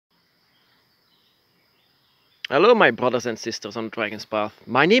Hello, my brothers and sisters on Dragon's Path.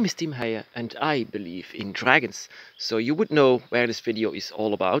 My name is Tim Heijer and I believe in dragons. So you would know where this video is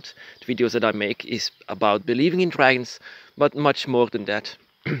all about. The videos that I make is about believing in dragons, but much more than that.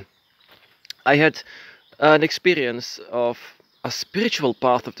 I had an experience of a spiritual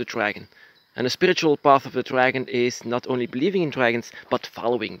path of the dragon. And the spiritual path of the dragon is not only believing in dragons, but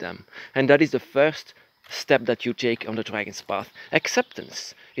following them. And that is the first step that you take on the dragon's path.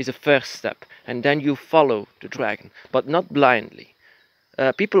 Acceptance is the first step, and then you follow the dragon, but not blindly.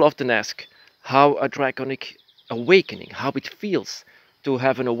 People often ask how a draconic awakening, how it feels to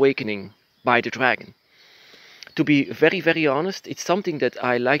have an awakening by the dragon. To be very, very honest, it's something that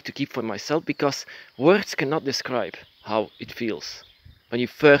I like to keep for myself because words cannot describe how it feels when you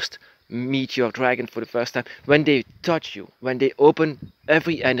first meet your dragon for the first time, when they touch you, when they open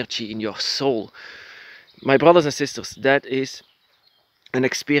every energy in your soul. My brothers and sisters, that is an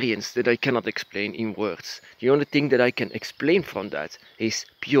experience that I cannot explain in words. The only thing that I can explain from that is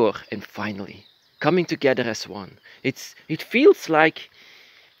pure and finally coming together as one. It feels like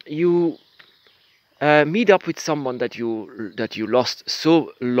you meet up with someone that you lost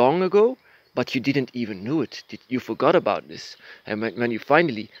so long ago, but you didn't even know it. You forgot about this, and when you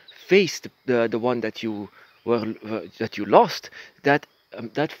finally face the one that you that you lost, that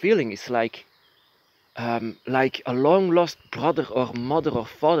feeling is like a long lost brother or mother or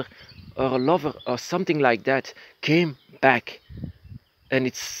father or a lover or something like that came back, and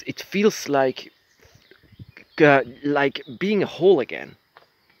it feels like being whole again.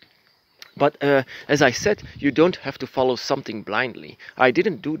 But as I said, you don't have to follow something blindly. I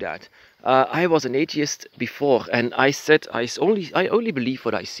didn't do that. I was an atheist before, and I said I only believe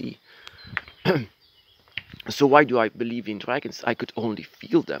what I see. So why do I believe in dragons? I could only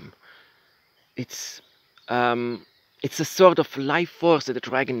feel them. It's it's a sort of life force that the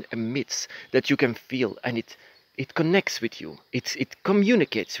dragon emits that you can feel, and it connects with you. It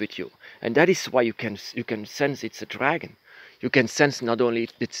communicates with you, and that is why you can sense it's a dragon. You can sense not only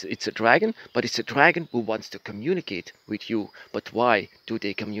it's a dragon, but it's a dragon who wants to communicate with you. But why do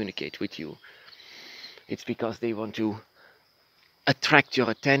they communicate with you? It's because they want to attract your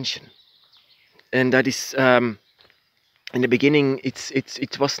attention, and that is in the beginning.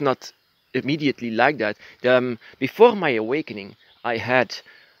 It was not immediately like that. Before my awakening, I had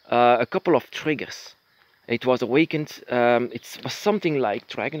a couple of triggers. It was awakened. It was something like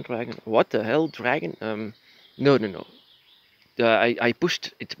dragon. What the hell, dragon? No. I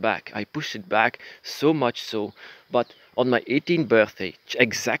pushed it back. I pushed it back so much so, but on my 18th birthday,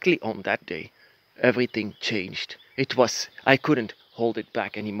 exactly on that day, everything changed. I couldn't hold it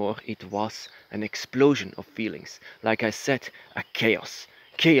back anymore. It was an explosion of feelings. Like I said, a chaos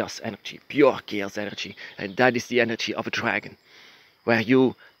energy, pure chaos energy, and that is the energy of a dragon, where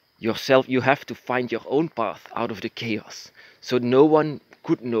you have to find your own path out of the chaos. So no one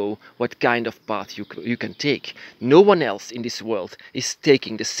could know what kind of path you can take. No one else in this world is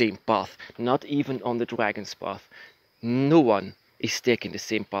taking the same path, not even on the dragon's path. No one is taking the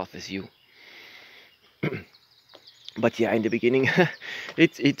same path as you. But yeah, in the beginning,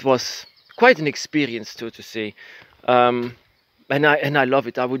 it was quite an experience, so to say, and I love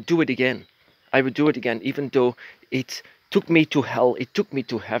it. I would do it again. I would do it again, even though it took me to hell. It took me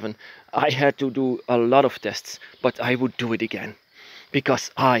to heaven. I had to do a lot of tests, but I would do it again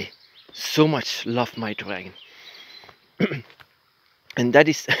because I so much love my dragon. And that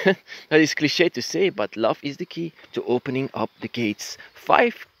is that is cliche to say, but love is the key to opening up the gates.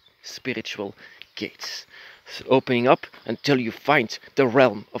 5 spiritual gates. So opening up until you find the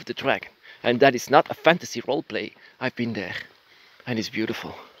realm of the dragon. And that is not a fantasy roleplay. I've been there. And it's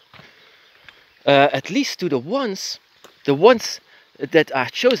beautiful. At least to the ones that are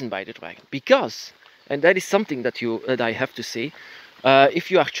chosen by the dragon. Because, and that is something that I have to say,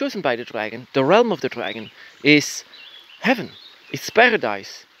 if you are chosen by the dragon, the realm of the dragon is heaven. It's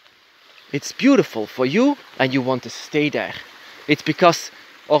paradise. It's beautiful for you, and you want to stay there. It's because,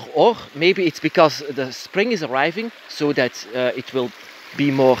 or maybe it's because the spring is arriving, so that it will be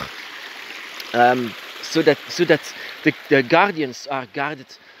more, so that the guardians are guarding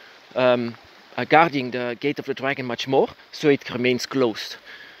the gate of the dragon much more, so it remains closed.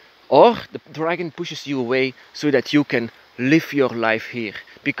 Or the dragon pushes you away so that you can live your life here.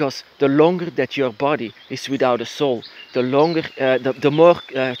 Because the longer that your body is without a soul, the more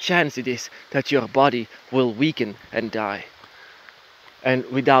chance it is that your body will weaken and die. And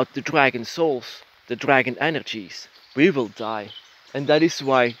without the dragon souls, the dragon energies, we will die. And that is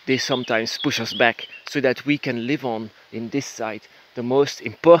why they sometimes push us back, so that we can live on in this side, the most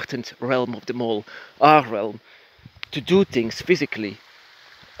important realm of them all, our realm, to do things physically.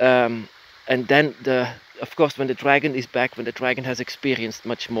 And then of course, when the dragon is back, when the dragon has experienced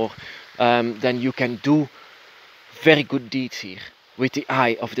much more, then you can do very good deeds here with the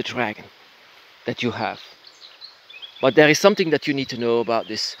eye of the dragon that you have. But there is something that you need to know about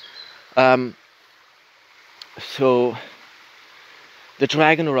this. So the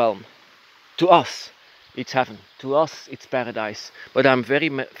dragon realm, to us it's heaven, to us it's paradise, but I'm very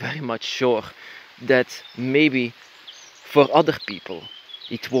much sure that maybe for other people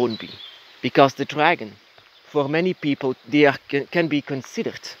it won't be, because the dragon, for many people, they can be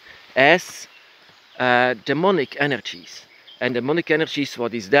considered as demonic energies. And demonic energies,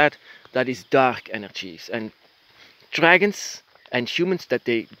 what is that? That is dark energies. And dragons and humans that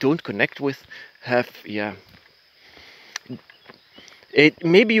they don't connect with have,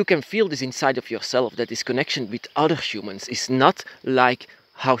 maybe you can feel this inside of yourself, that this connection with other humans is not like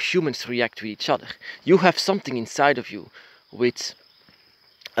how humans react to each other. You have something inside of you with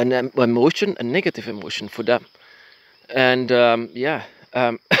an emotion, a negative emotion for them. And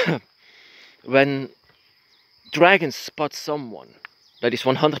when dragons spot someone that is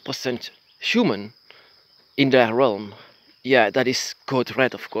 100% human in their realm, that is code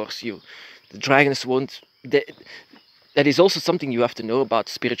red, of course. The dragons won't. That is also something you have to know about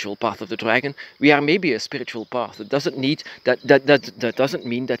the spiritual path of the dragon. We are maybe a spiritual path. It doesn't need that doesn't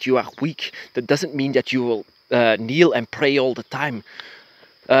mean that you are weak. That doesn't mean that you will kneel and pray all the time.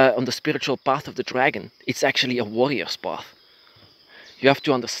 On the spiritual path of the dragon, it's actually a warrior's path. You have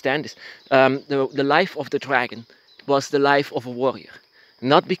to understand this. The life of the dragon was the life of a warrior.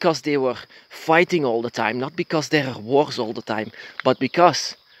 Not because they were fighting all the time, not because there are wars all the time, but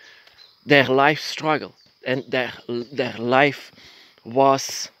because their life struggle and their life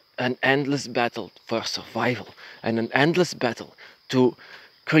was an endless battle for survival and an endless battle to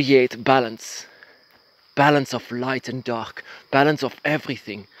create balance of light and dark, balance of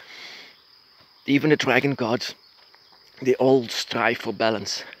everything. Even the dragon gods, they all strive for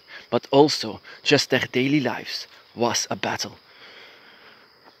balance, but also just their daily lives was a battle.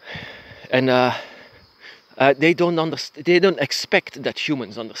 And they don't expect that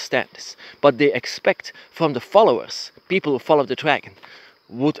humans understand this, but they expect from the followers, people who follow the dragon,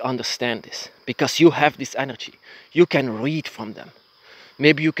 would understand this, because you have this energy. You can read from them.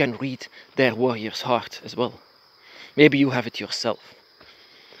 Maybe you can read their warrior's heart as well. Maybe you have it yourself.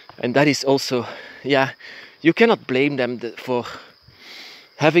 And that is also, you cannot blame them for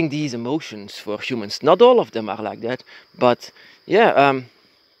having these emotions for humans. Not all of them are like that, but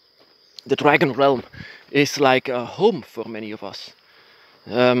the dragon realm is like a home for many of us.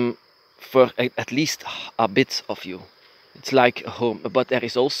 For at least a bit of you. It's like a home. But there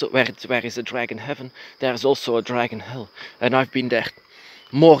is also, where is a dragon heaven, there is also a dragon hell. And I've been there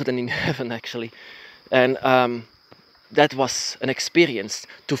more than in heaven, actually. And that was an experience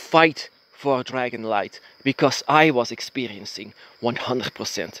to fight for dragon light, because I was experiencing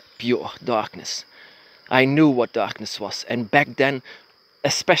 100% pure darkness. I knew what darkness was, and back then,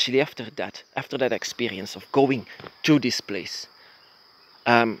 especially after that experience of going to this place,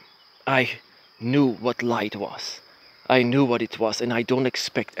 I knew what light was. I knew what it was, and I don't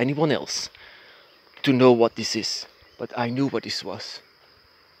expect anyone else to know what this is, but I knew what this was.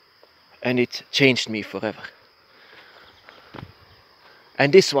 And it changed me forever.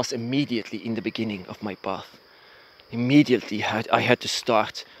 And this was immediately in the beginning of my path. Immediately I had to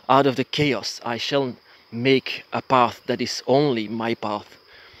start. Out of the chaos, I shall make a path that is only my path.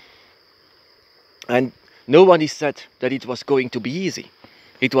 And nobody said that it was going to be easy.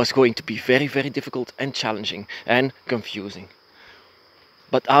 It was going to be very, very difficult and challenging and confusing.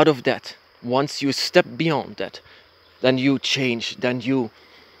 But out of that, once you step beyond that, then you change, then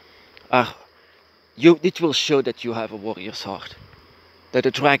it will show that you have a warrior's heart. That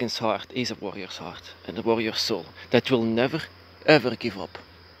a dragon's heart is a warrior's heart and a warrior's soul that will never ever give up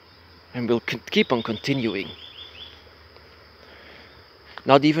and will keep on continuing.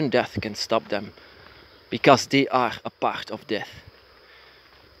 Not even death can stop them, because they are a part of death.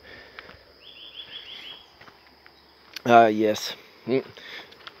 Yes.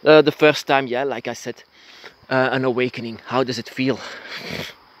 The first time, like I said, an awakening. How does it feel?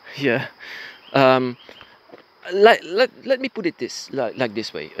 Let me put it this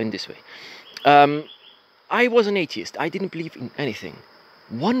way. I was an atheist. I didn't believe in anything.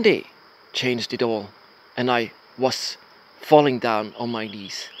 One day changed it all, and I was falling down on my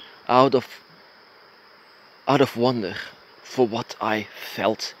knees out of wonder for what I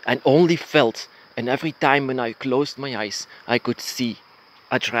felt, and only felt. And every time when I closed my eyes, I could see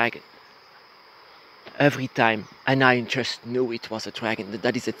a dragon. Every time, and I just knew it was a dragon.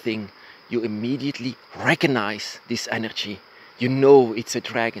 That is a thing. You immediately recognize this energy. You know it's a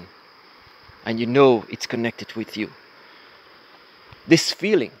dragon. and you know it's connected with you. This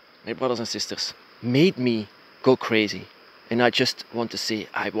feeling, my brothers and sisters, made me go crazy. And I just want to say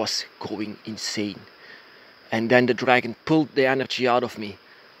I was going insane. And then the dragon pulled the energy out of me.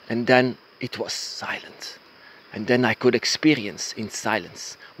 And then it was silent. And then I could experience in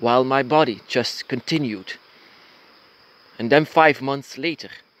silence while my body just continued. And then 5 months later,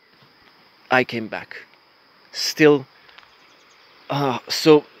 I came back. Still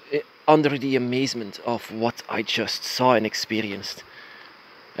under the amazement of what I just saw and experienced.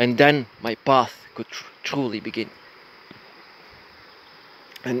 And then my path could truly begin.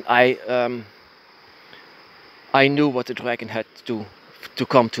 And I knew what the dragon had to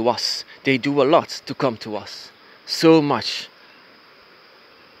come to us. They do a lot to come to us. So much.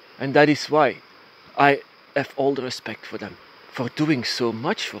 And that is why I have all the respect for them. For doing so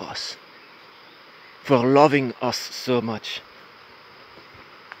much for us. For loving us so much.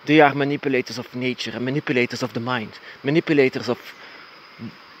 They are manipulators of nature and manipulators of the mind. Manipulators of...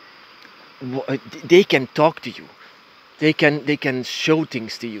 They can talk to you. They can show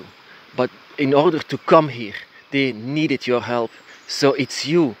things to you. But in order to come here, they needed your help. So it's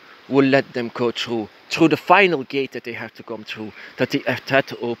you who will let them go through the final gate that they have to come through, that they have had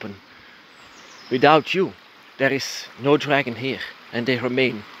to open. Without you, there is no dragon here, and they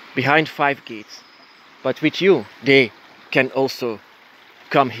remain behind 5 gates. But with you, they can also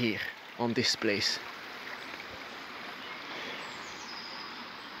come here on this place.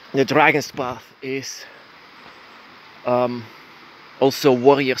 The dragon's path is also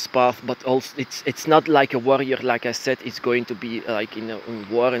warrior's path, but also it's not like a warrior, like I said. It's going to be like in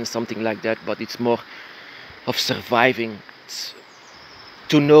war and something like that, but it's more of surviving.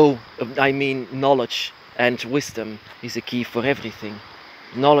 To know, I mean, knowledge and wisdom is a key for everything.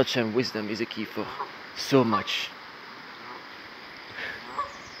 Knowledge and wisdom is a key for so much.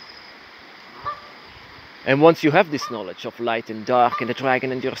 And once you have this knowledge of light and dark and the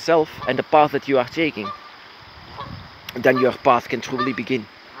dragon and yourself and the path that you are taking, then your path can truly begin.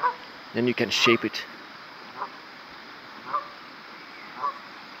 Then you can shape it.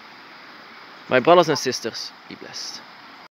 My brothers and sisters, be blessed.